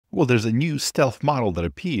Well, there's a new stealth model that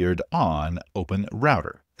appeared on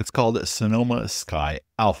OpenRouter. It's called Sonoma Sky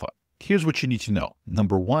Alpha. Here's what you need to know.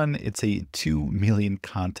 Number one, it's a 2 million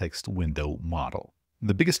context window model.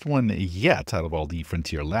 The biggest one yet out of all the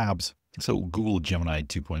frontier labs. So Google Gemini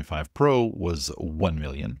 2.5 Pro was 1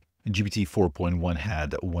 million. GPT 4.1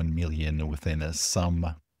 had 1 million within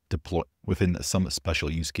some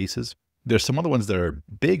special use cases. There's some other ones that are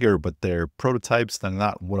bigger, but they're prototypes. They're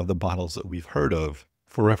not one of the models that we've heard of.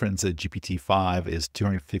 For reference, GPT-5 is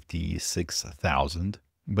 256,000,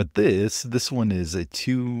 but this one is a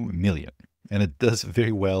 2 million, and it does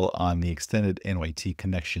very well on the extended NYT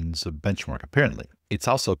connections benchmark, apparently. It's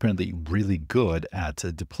also apparently really good at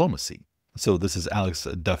diplomacy. So this is Alex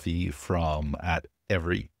Duffy from at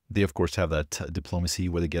Every. They, of course, have that diplomacy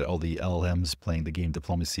where they get all the LLMs playing the game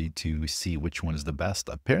diplomacy to see which one is the best.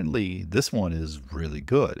 Apparently, this one is really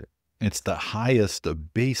good. It's the highest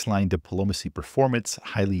baseline diplomacy performance,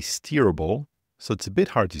 highly steerable. So it's a bit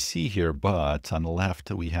hard to see here, but on the left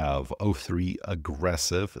we have O3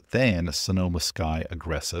 aggressive, then Sonoma Sky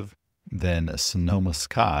aggressive, then Sonoma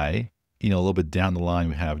Sky. A little bit down the line,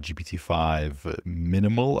 we have GPT-5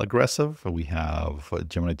 minimal aggressive. We have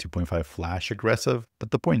Gemini 2.5 Flash aggressive.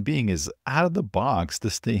 But the point being is, out of the box,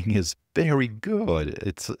 this thing is very good.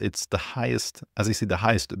 It's the highest, as I say, the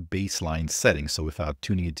highest baseline setting. So without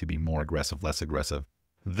tuning it to be more aggressive, less aggressive,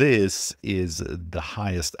 this is the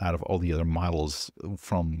highest out of all the other models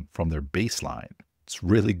from their baseline. It's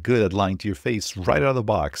really good at lying to your face right out of the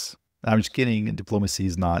box. I'm just kidding. Diplomacy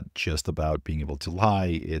is not just about being able to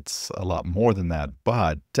lie. It's a lot more than that,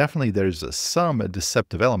 but definitely there's some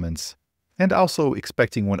deceptive elements and also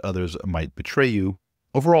expecting when others might betray you.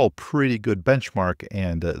 Overall, pretty good benchmark,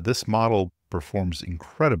 and this model performs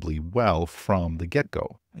incredibly well from the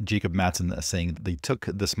get-go. Jacob Matson saying they took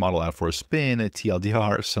this model out for a spin.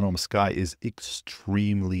 TLDR, Sonoma Sky is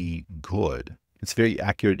extremely good. It's very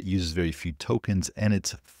accurate, it uses very few tokens, and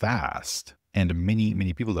it's fast. And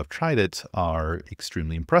many people that have tried it are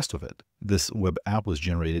extremely impressed with it. This web app was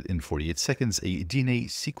generated in 48 seconds. A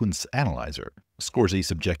DNA sequence analyzer scores a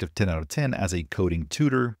subjective 10 out of 10 as a coding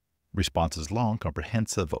tutor. Response is long,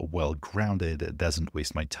 comprehensive, well-grounded, doesn't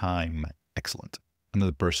waste my time. Excellent.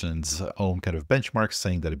 Another person's own kind of benchmark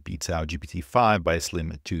saying that it beats out GPT-5 by a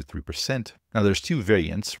slim 2-3%. Now there's two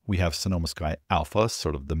variants. We have Sonoma Sky Alpha,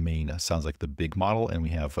 sort of the main, sounds like the big model, and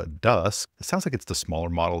we have Dusk. It sounds like it's the smaller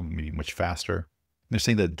model, maybe much faster. They're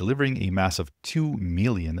saying that delivering a massive 2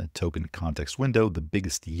 million token context window, the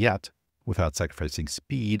biggest yet, without sacrificing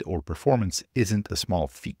speed or performance, isn't a small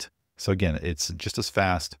feat. So again, it's just as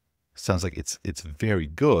fast. Sounds like it's very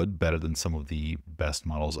good, better than some of the best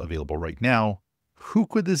models available right now. Who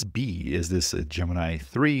could this be? Is this a Gemini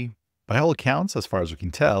 3? By all accounts, as far as we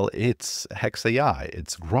can tell, it's Hex AI,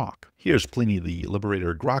 it's Grok. Here's Pliny the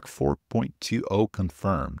Liberator, Grok 4.20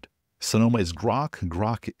 confirmed. Sonoma is Grok,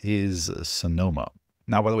 Grok is Sonoma.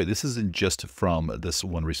 Now, by the way, this isn't just from this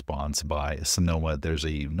one response by Sonoma. There's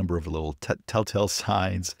a number of little telltale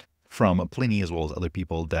signs from Pliny as well as other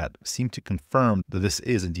people that seem to confirm that this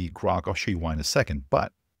is indeed Grok. I'll show you why in a second,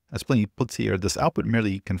 but as Pliny puts here, this output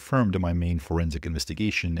merely confirmed my main forensic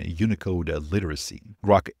investigation, Unicode literacy.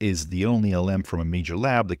 Grok is the only LM from a major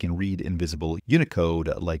lab that can read invisible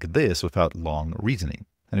Unicode like this without long reasoning.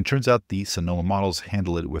 And it turns out the Sonoma models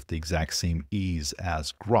handle it with the exact same ease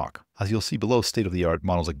as Grok. As you'll see below, state-of-the-art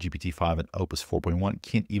models like GPT-5 and Opus 4.1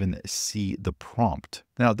 can't even see the prompt.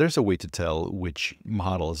 Now, there's a way to tell which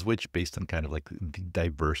model is which based on kind of like the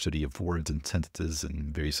diversity of words and sentences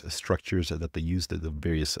and various structures that they used, the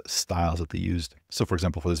various styles that they used. So, for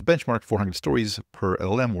example, for this benchmark, 400 stories per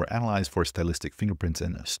LLM were analyzed for stylistic fingerprints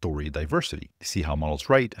and story diversity. You see how models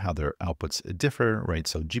write, how their outputs differ, right?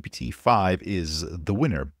 So GPT-5 is the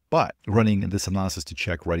winner. But running this analysis to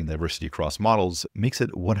check writing diversity across models makes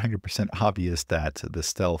it 100% obvious that the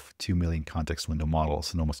stealth 2 million context window model,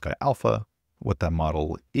 Sonoma Sky Alpha, what that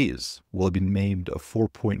model is. Will it be named a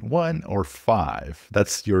 4.1 or 5?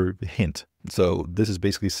 That's your hint. So this is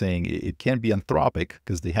basically saying it can't be Anthropic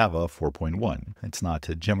because they have a 4.1. It's not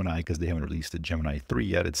Gemini because they haven't released a Gemini 3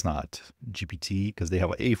 yet. It's not GPT because they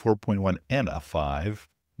have a 4.1 and a 5.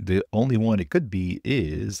 The only one it could be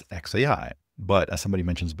is XAI. But as somebody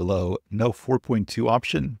mentions below, no 4.2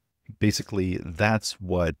 option. Basically, that's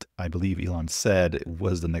what I believe Elon said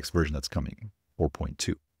was the next version that's coming,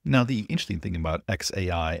 4.2. Now, the interesting thing about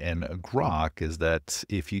XAI and Grok is that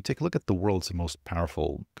if you take a look at the world's most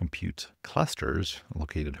powerful compute clusters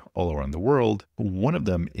located all around the world, one of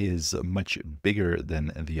them is much bigger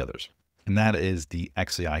than the others. And that is the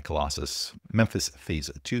XAI Colossus Memphis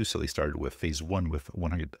Phase 2. So they started with Phase 1 with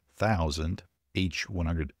 100,000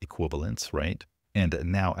 H100 equivalents, right? and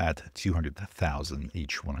now at 200,000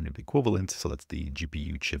 each 100 equivalent. So that's the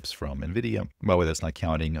GPU chips from NVIDIA. By the way, that's not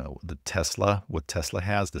counting the Tesla, what Tesla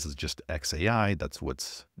has. This is just XAI. That's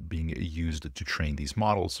what's being used to train these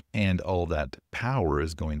models. And all that power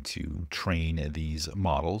is going to train these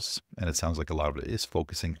models. And it sounds like a lot of it is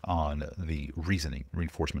focusing on the reasoning,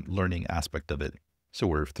 reinforcement learning aspect of it. So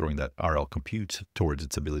we're throwing that RL compute towards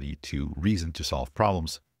its ability to reason, to solve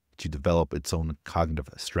problems, to develop its own cognitive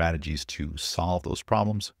strategies to solve those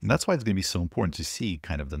problems. And that's why it's going to be so important to see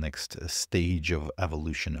kind of the next stage of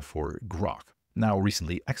evolution for Grok. Now,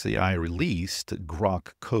 recently, XAI released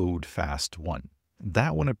Grok Code Fast 1.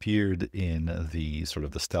 That one appeared in the sort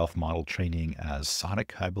of the stealth model training as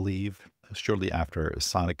Sonic, I believe. Shortly after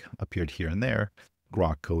Sonic appeared here and there,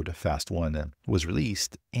 Grok Code Fast 1 was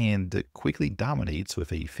released and quickly dominates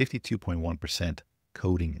with a 52.1%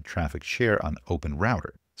 coding traffic share on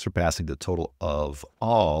OpenRouter, surpassing the total of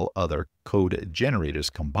all other code generators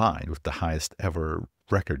combined with the highest ever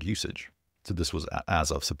record usage. So this was as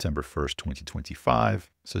of September 1st, 2025.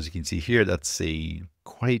 So as you can see here, that's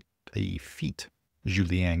quite a feat. Zhu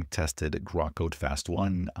Liang tested Grok Code Fast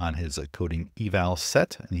 1 on his coding eval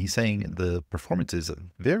set, and he's saying the performance is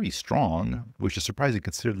very strong, which is surprising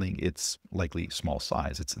considering its likely small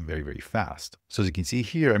size. It's very, very fast. So as you can see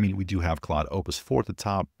here, I mean, we do have Claude Opus 4 at the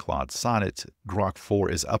top, Claude Sonnet, Grok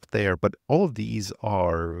 4 is up there, but all of these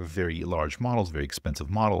are very large models, very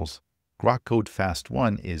expensive models. Grok Code Fast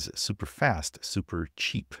 1 is super fast, super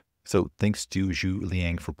cheap. So thanks to Zhu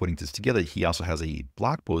Liang for putting this together. He also has a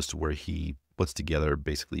blog post where he puts together,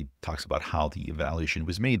 basically talks about how the evaluation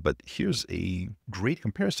was made. But here's a great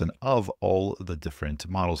comparison of all the different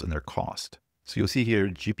models and their cost. So you'll see here,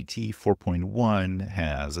 GPT 4.1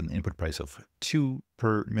 has an input price of 2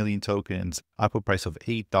 per million tokens, output price of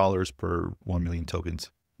 $8 per 1 million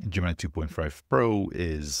tokens. Gemini 2.5 Pro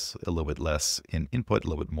is a little bit less in input, a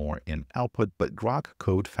little bit more in output, but Grok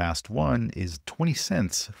Code Fast 1 is 20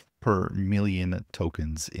 cents per million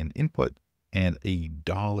tokens in input and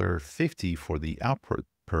 $1.50 for the output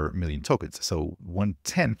per million tokens. So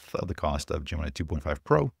 1/10 of the cost of Gemini 2.5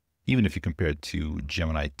 Pro. Even if you compare it to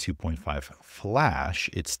Gemini 2.5 Flash,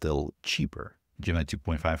 it's still cheaper. Gemini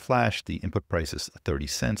 2.5 Flash, the input price is 30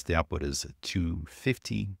 cents, the output is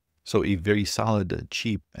 $2.50. So a very solid,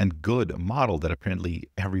 cheap, and good model that apparently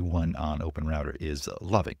everyone on OpenRouter is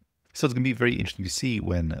loving. So it's going to be very interesting to see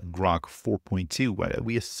when Grok 4.2,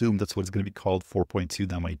 we assume that's what it's going to be called, 4.2,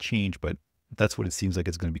 that might change, but that's what it seems like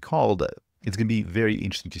it's going to be called. It's going to be very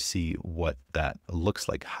interesting to see what that looks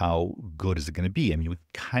like. How good is it going to be? I mean, we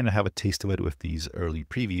kind of have a taste of it with these early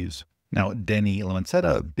previews. Now, Denny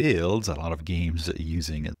Lancetta builds a lot of games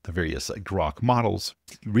using the various Grok models.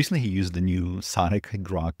 Recently, he used the new Sonic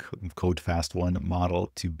Grok Code Fast 1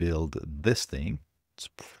 model to build this thing. It's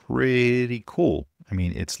pretty cool. I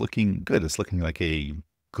mean, it's looking good. It's looking like a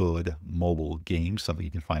good mobile game, something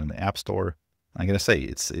you can find in the App Store. I gotta say,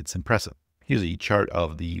 it's impressive. Here's a chart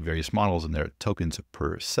of the various models and their tokens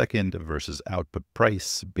per second versus output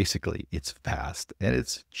price. Basically, it's fast and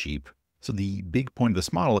it's cheap. So the big point of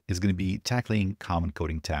this model is going to be tackling common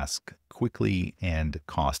coding tasks quickly and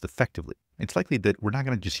cost effectively. It's likely that we're not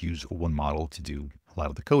going to just use one model to do a lot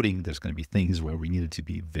of the coding. There's going to be things where we need it to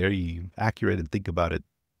be very accurate and think about it.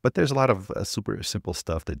 But there's a lot of super simple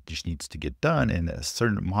stuff that just needs to get done, and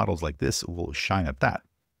certain models like this will shine at that.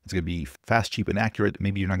 It's going to be fast, cheap, and accurate.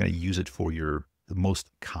 Maybe you're not going to use it for your most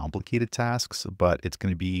complicated tasks, but it's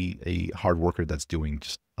going to be a hard worker that's doing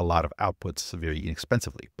just a lot of outputs very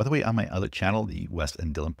inexpensively. By the way, on my other channel, the Wes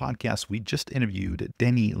and Dylan podcast, we just interviewed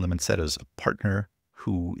Denny Lamancetta's partner,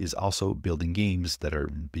 who is also building games that are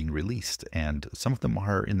being released. And some of them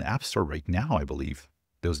are in the App Store right now, I believe.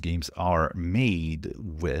 Those games are made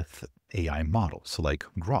with AI models, so like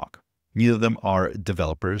Grok. Neither of them are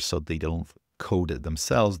developers, so they don't code it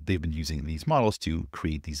themselves. They've been using these models to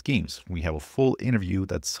create these games. We have a full interview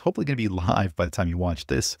that's hopefully going to be live by the time you watch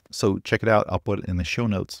this. So check it out. I'll put it in the show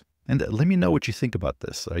notes. And let me know what you think about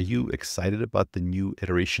this. Are you excited about the new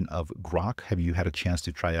iteration of Grok? Have you had a chance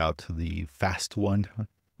to try out the fast one,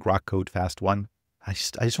 Grok Code Fast 1? I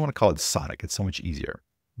just want to call it Sonic. It's so much easier.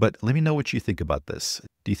 But let me know what you think about this.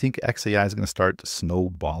 Do you think XAI is going to start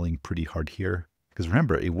snowballing pretty hard here? Because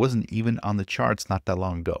remember, it wasn't even on the charts not that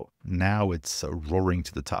long ago. Now it's roaring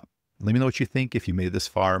to the top. Let me know what you think. If you made it this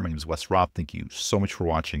far, my name is Wes Roth. Thank you so much for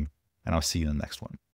watching, and I'll see you in the next one.